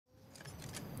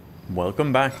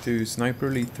Welcome back to Sniper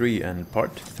Elite 3 and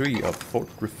part 3 of Fort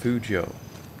Rifugio.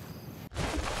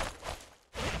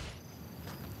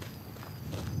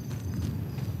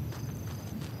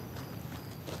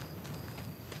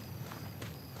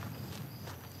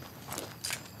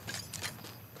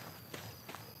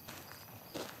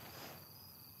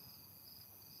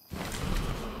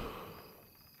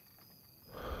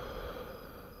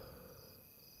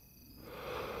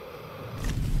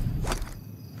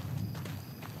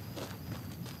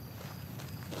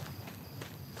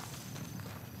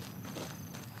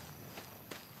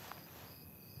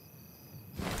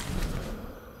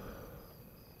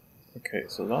 Okay,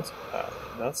 so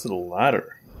that's the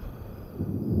ladder.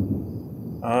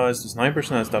 Is the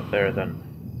sniper's nest up there then?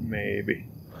 Maybe.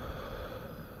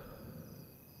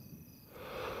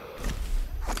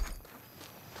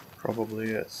 Probably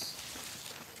is.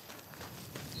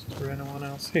 Is there anyone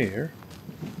else here?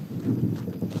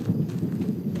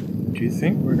 Do you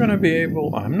think we're gonna be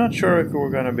able... I'm not sure if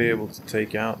we're gonna be able to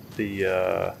take out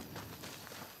the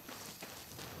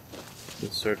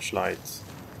searchlight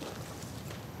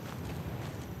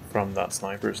from that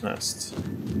sniper's nest.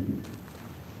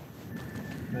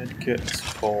 Medkit is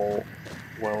full.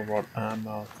 Well-rod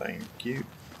ammo, thank you.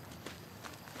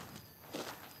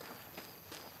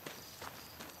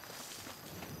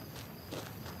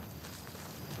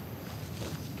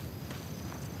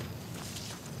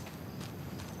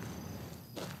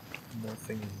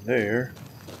 Nothing in there.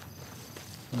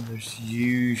 And there's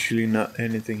usually not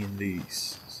anything in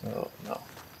these, so no.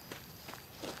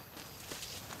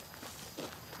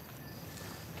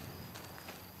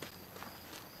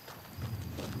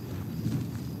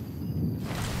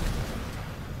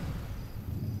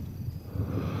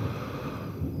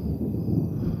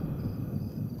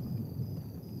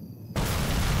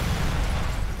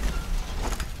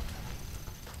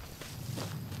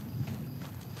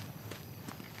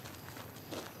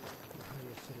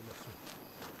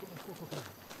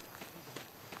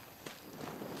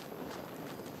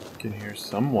 I can hear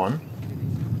someone.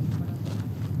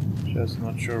 Just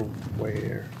not sure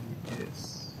where he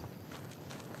is.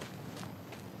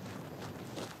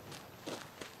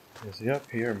 Is he up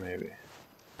here maybe?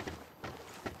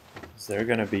 Is there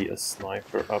gonna be a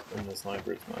sniper up in the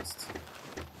sniper's nest?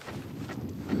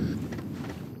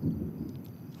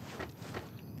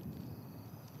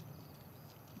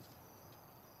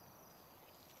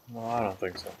 No, I don't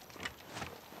think so.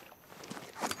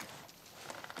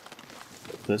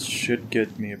 This should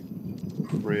get me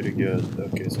pretty good.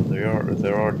 Okay, so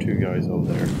there are two guys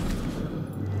over there.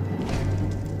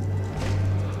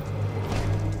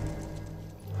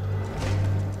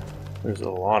 There's a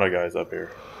lot of guys up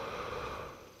here.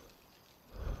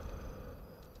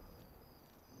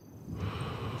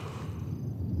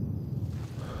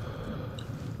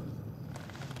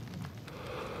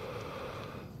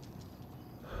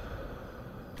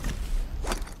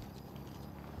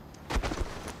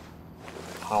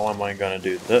 How am I gonna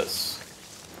do this?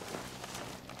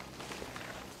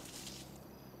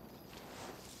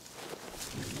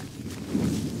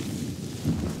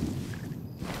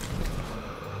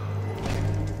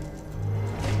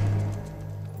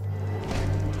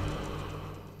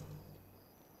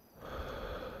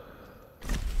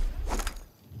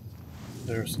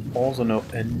 There's also no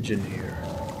engine here.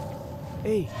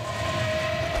 Hey.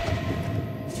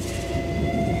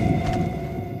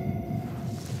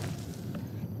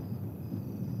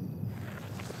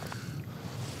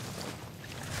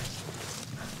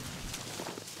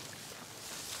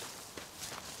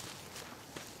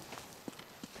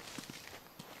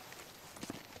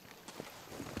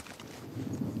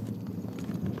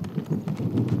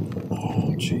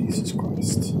 Oh, Jesus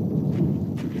Christ.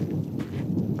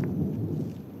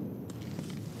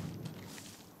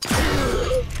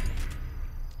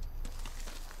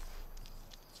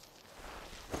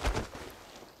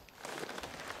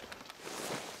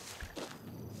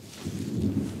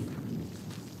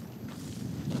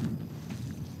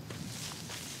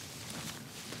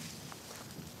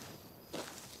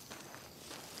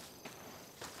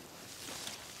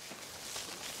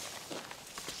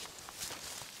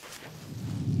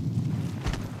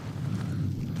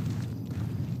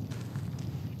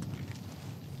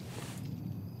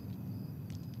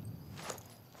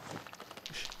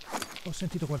 Ho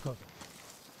sentito qualcosa.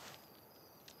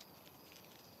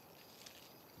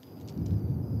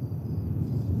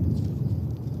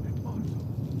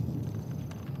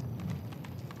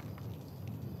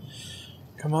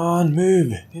 Come on,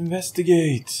 move!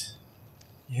 Investigate!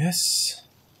 Yes!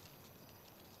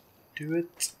 Do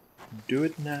it! Do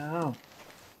it now!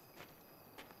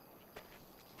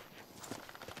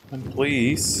 And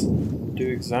please do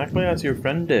exactly as your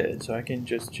friend did, so I can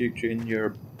just shoot you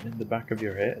in the back of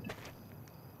your head.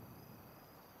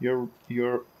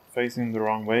 You're facing the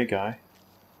wrong way, guy.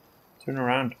 Turn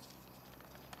around.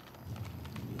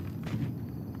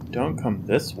 Don't come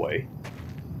this way.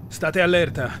 State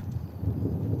allerta.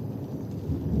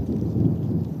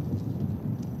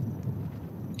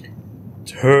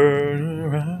 Turn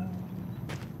around.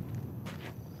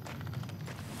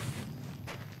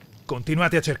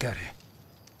 Continuate a cercare.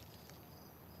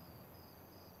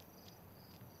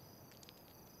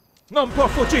 Non può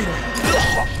fuggire!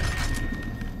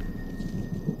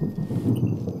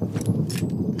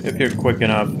 If you're quick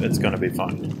enough, it's gonna be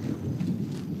fine.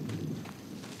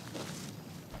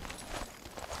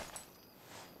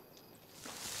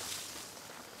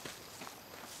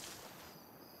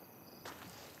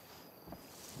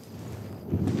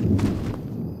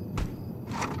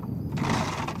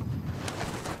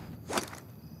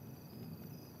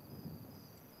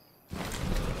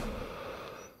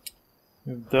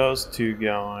 With those two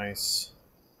guys.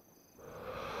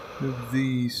 With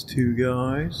these two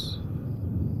guys.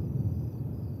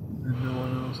 And no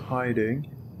one else hiding.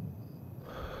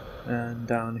 And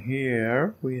down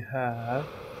here we have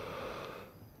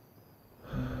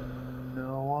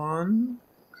no one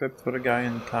except for the guy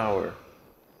in the tower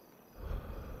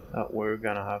that we're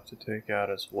gonna have to take out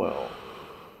as well.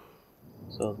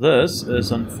 So this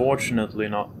is unfortunately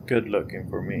not good looking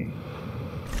for me.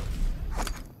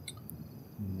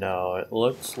 No, it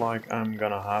looks like I'm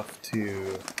gonna have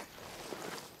to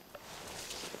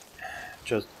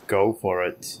just go for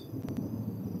it.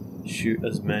 Shoot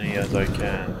as many as I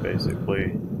can, basically.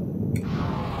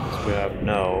 Because we have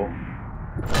no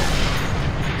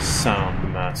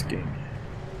sound masking.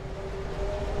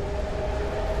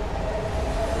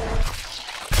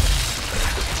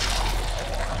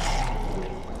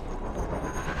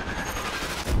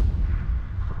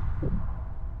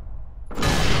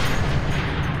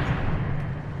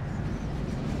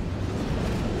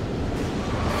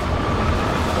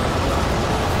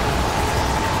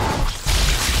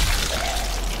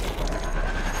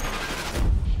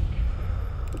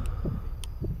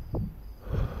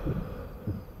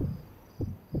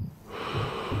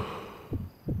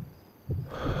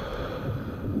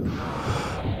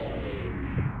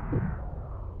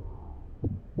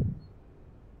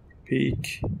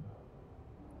 Peek.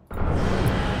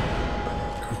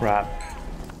 Crap.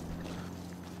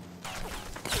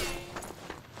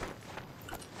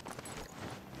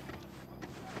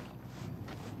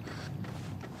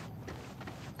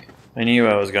 I knew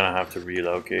I was gonna have to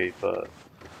relocate, but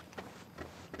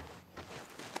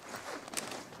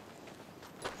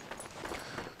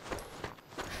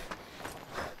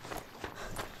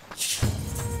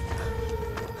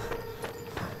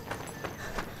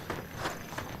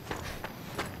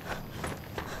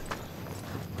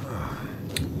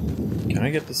can I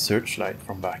get the searchlight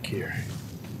from back here?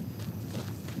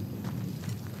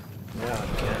 Yeah, I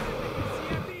can.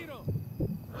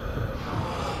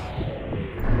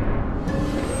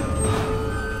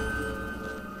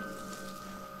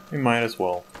 We might as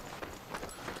well.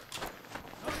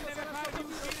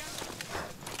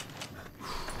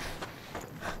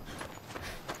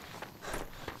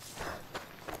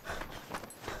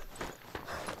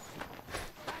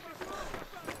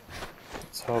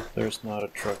 Let's hope there's not a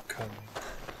truck coming.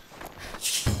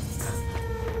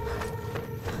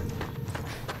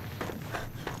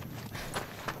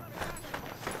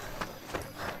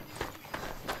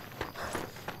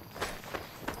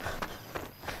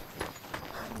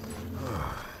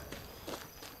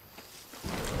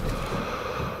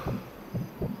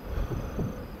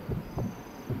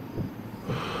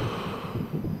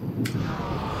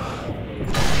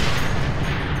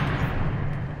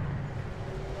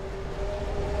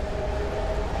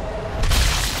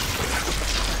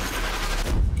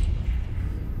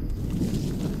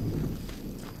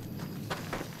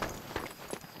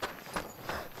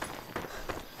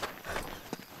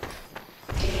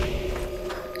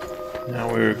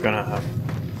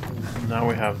 Now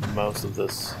we have most of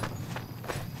this.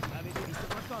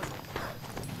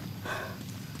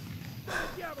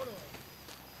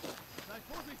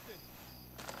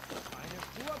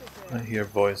 I hear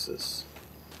voices.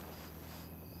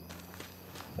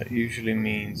 That usually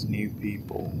means new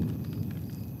people.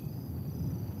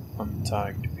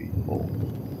 Untagged people.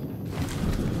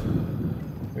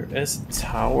 There is a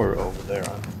tower over there.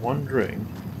 I'm wondering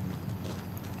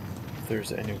if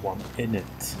there's anyone in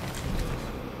it.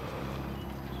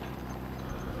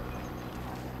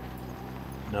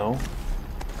 No? I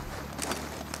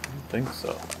don't think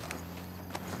so.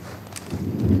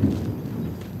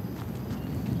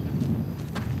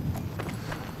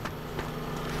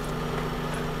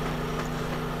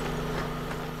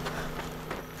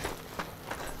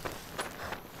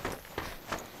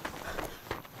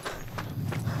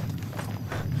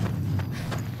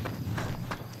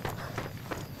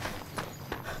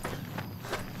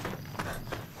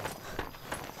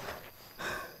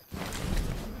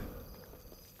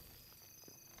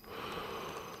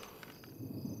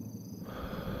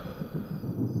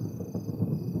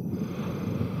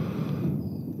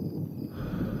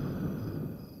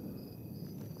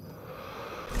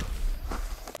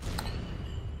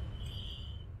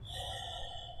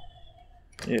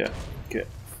 Yeah,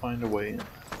 find a way in.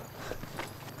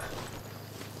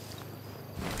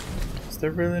 Is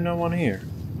there really no one here?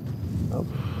 Nope,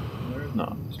 there's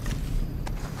not.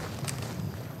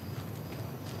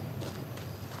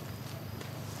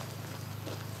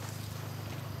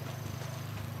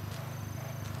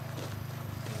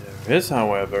 There is,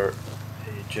 however,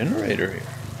 a generator here.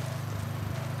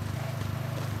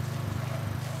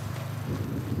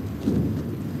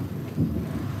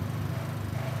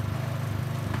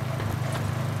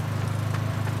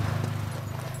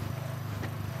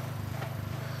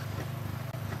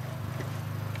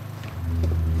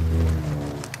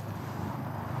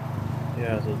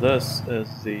 Yeah, so this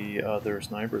is the other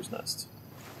sniper's nest.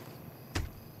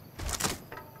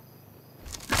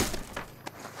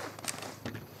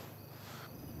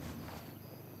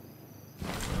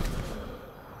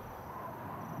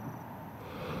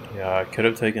 Yeah, I could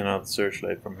have taken out the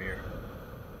searchlight from here.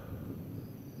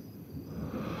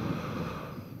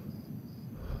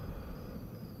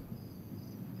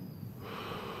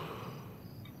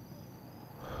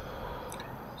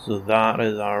 So that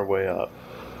is our way up.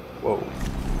 Whoa.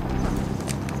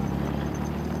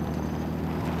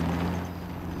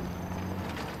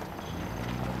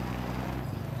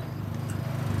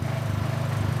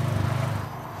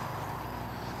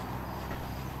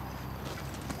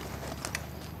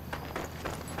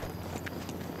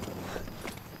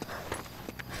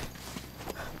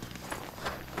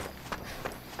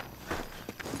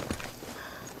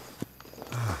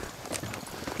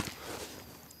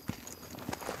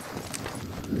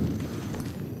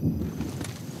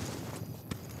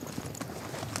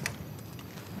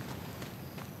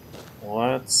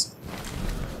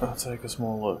 I'll take a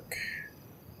small look.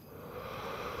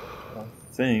 I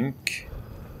think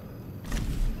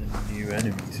the new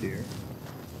enemies here.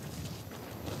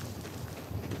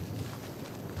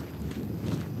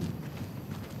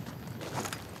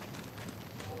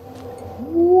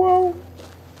 Whoa!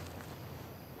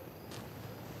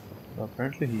 So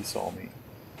apparently he saw me.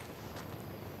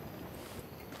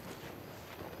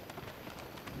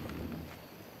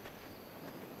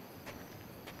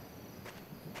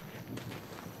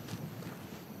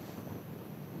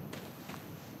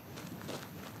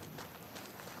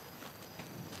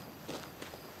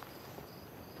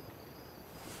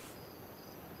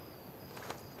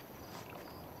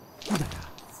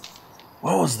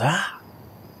 What was that?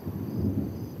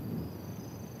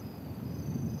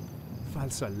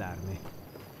 Falso allarme.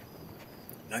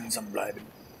 Langsam bleiben.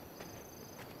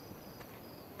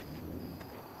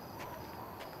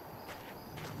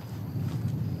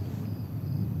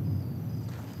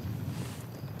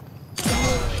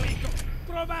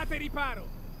 Trovate riparo.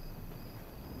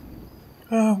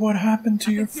 What happened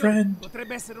to your friend?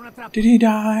 Potrebbe essere una trappola. Did he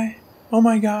die? Oh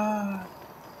my god.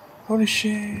 Holy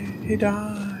shit, he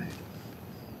died.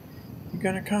 You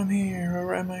gonna come here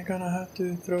or am I gonna have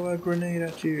to throw a grenade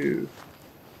at you?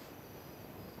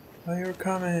 Oh, you're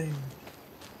coming.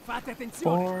 Fate attenzione.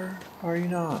 Or are you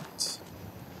not?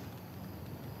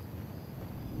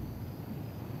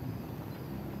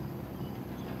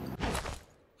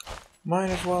 Might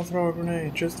as well throw a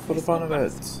grenade just for the fun of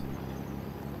it.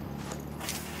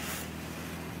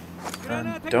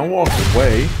 And don't walk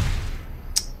away.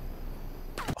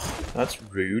 Oh, that's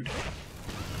rude.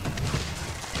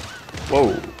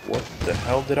 Whoa, what the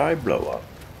hell did I blow up?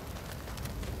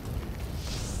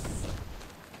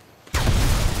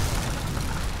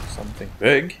 Something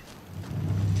big.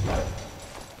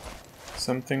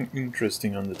 Something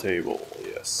interesting on the table,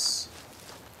 yes.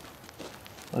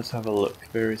 Let's have a look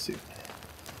very soon.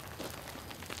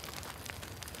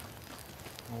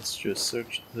 Let's just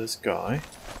search this guy.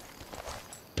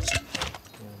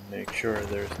 And make sure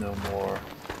there's no more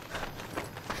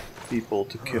people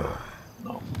to kill.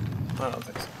 No, I don't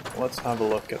think so. Let's have a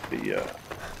look at the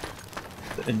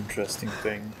interesting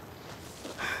thing.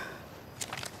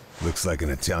 Looks like an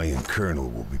Italian colonel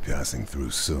will be passing through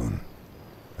soon.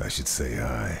 I should say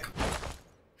hi.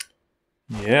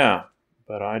 Yeah,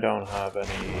 but I don't have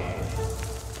any...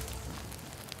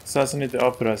 Assassinate the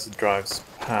opera as it drives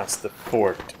past the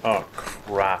fort. Oh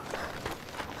crap.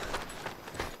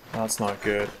 That's not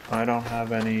good. I don't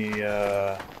have any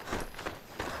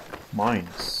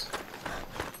mines.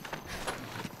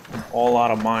 I'm all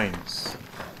out of mines.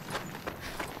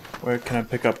 Where can I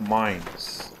pick up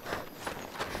mines?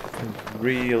 I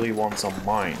really want some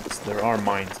mines. There are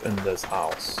mines in this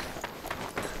house.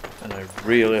 And I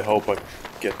really hope I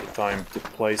get the time to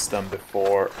place them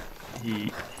before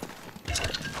he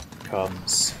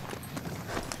comes.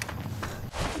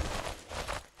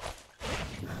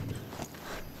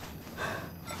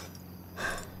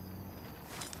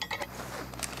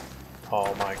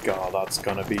 Oh my god, that's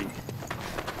gonna be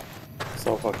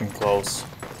so fucking close.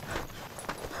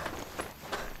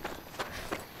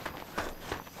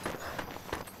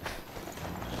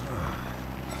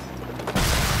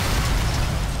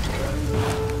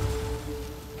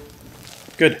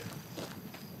 Good.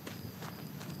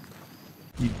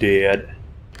 You dead.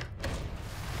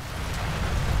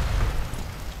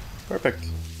 Perfect.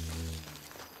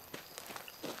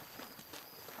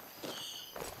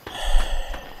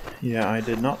 Yeah, I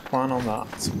did not plan on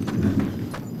that.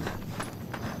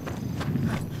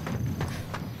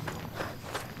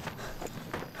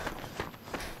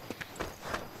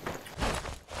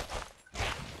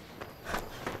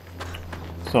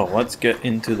 So let's get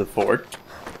into the fort.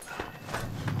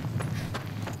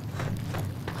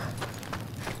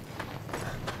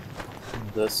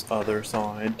 This other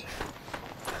side.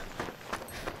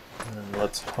 And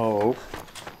let's hope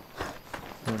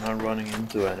we're not running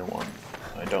into anyone.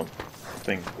 I don't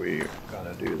think we're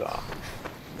gonna do that.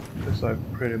 Because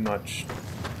I've pretty much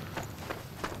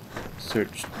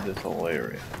searched this whole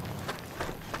area.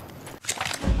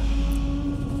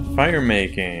 Fire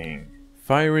making.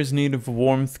 Fire is needed for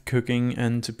warmth, cooking,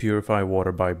 and to purify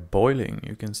water by boiling.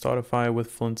 You can start a fire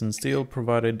with flint and steel,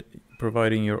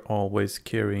 providing you're always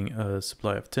carrying a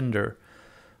supply of tinder.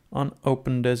 On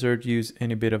open desert, use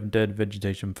any bit of dead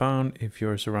vegetation found. If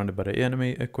you're surrounded by the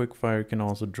enemy, a quick fire can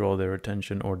also draw their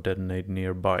attention or detonate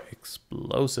nearby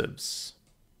explosives.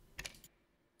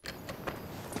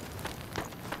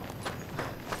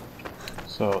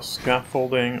 So,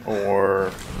 scaffolding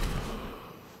or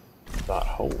that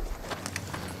hole.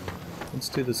 Let's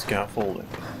do the scaffolding.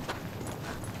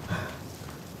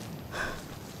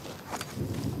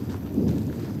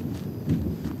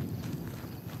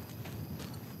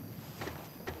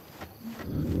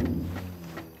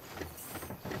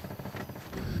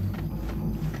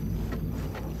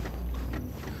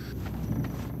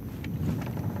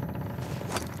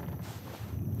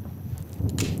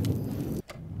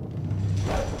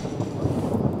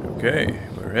 Okay,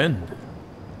 we're in.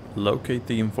 Locate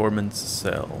the informant's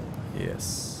cell.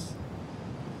 Yes.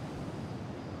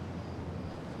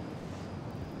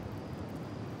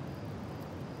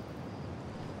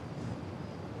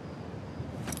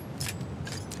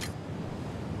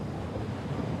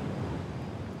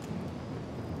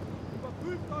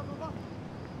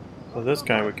 So this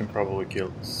guy we can probably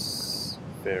kill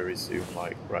very soon,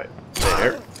 like right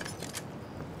there.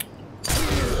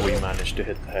 We managed to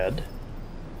hit the head.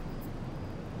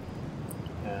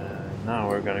 And now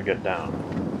we're gonna get down.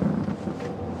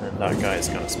 And that guy is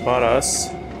gonna spot us.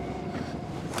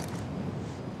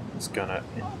 He's gonna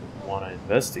wanna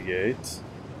investigate.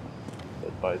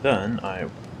 But by then I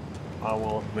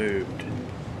will have moved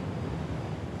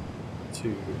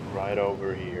to right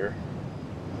over here.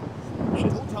 Which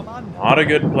is not a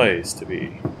good place to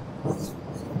be.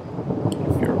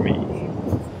 If you're me.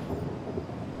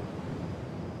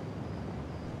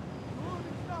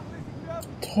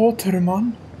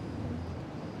 Totterman.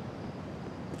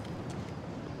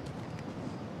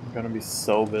 I'm gonna be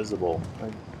so visible.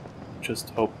 I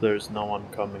just hope there's no one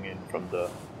coming in from the...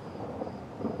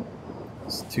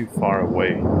 It's too far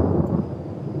away.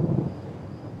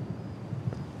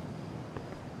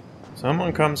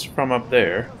 Someone comes from up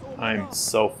there. I'm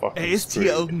so fucking ist hier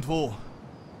screwed. irgendwo.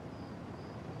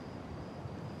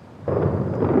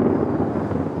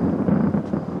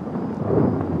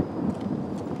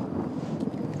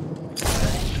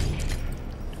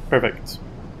 Perfect.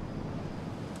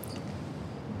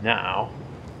 Now,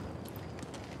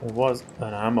 there was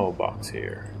an ammo box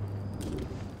here.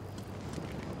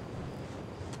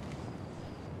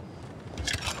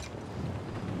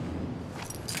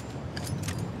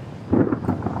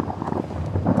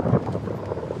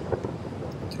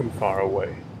 Too far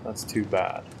away. That's too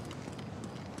bad.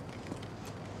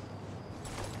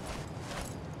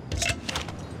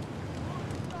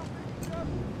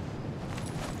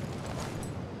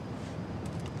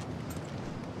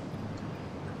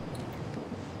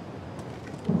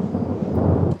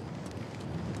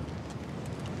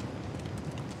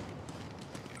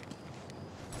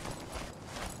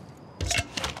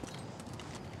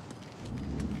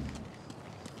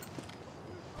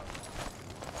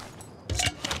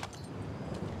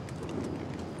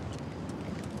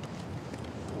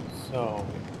 So,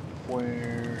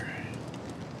 where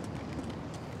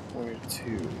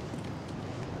to?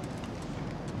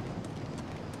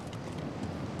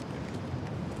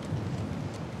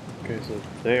 Okay, so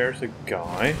there's a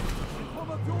guy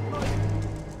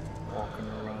walking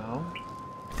around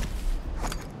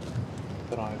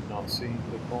that I have not seen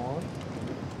before.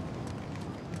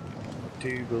 I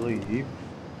do believe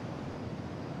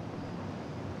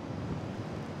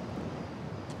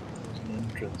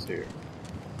entrance here.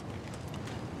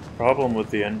 Problem with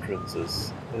the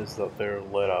entrances is that they're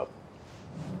lit up.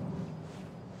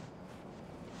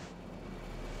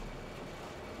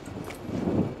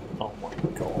 Oh my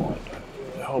god.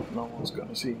 I hope no one's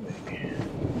gonna see me.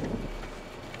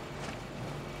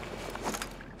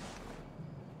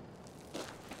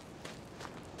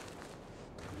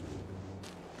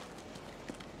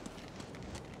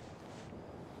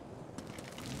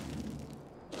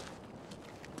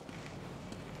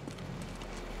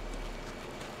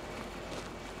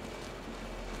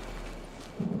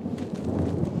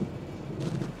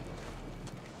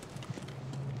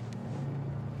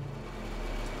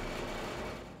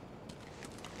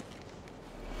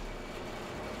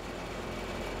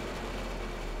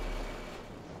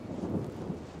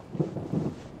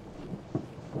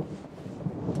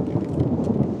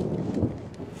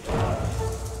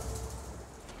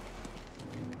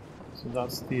 So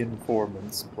that's the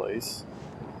informant's place.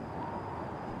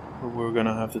 But we're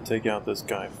gonna have to take out this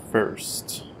guy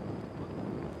first.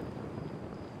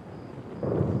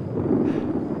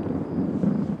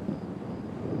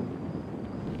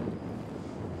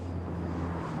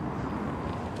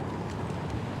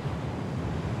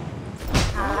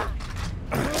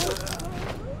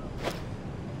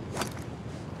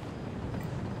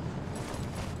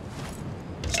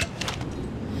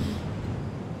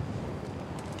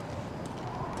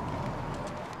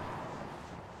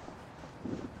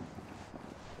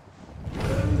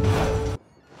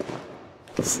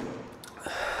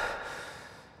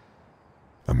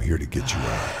 I'm here to get you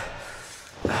out.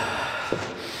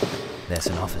 There's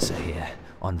an officer here,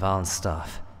 on Val's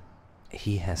staff.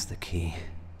 He has the key.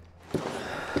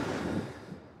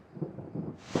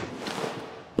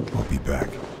 I'll be back.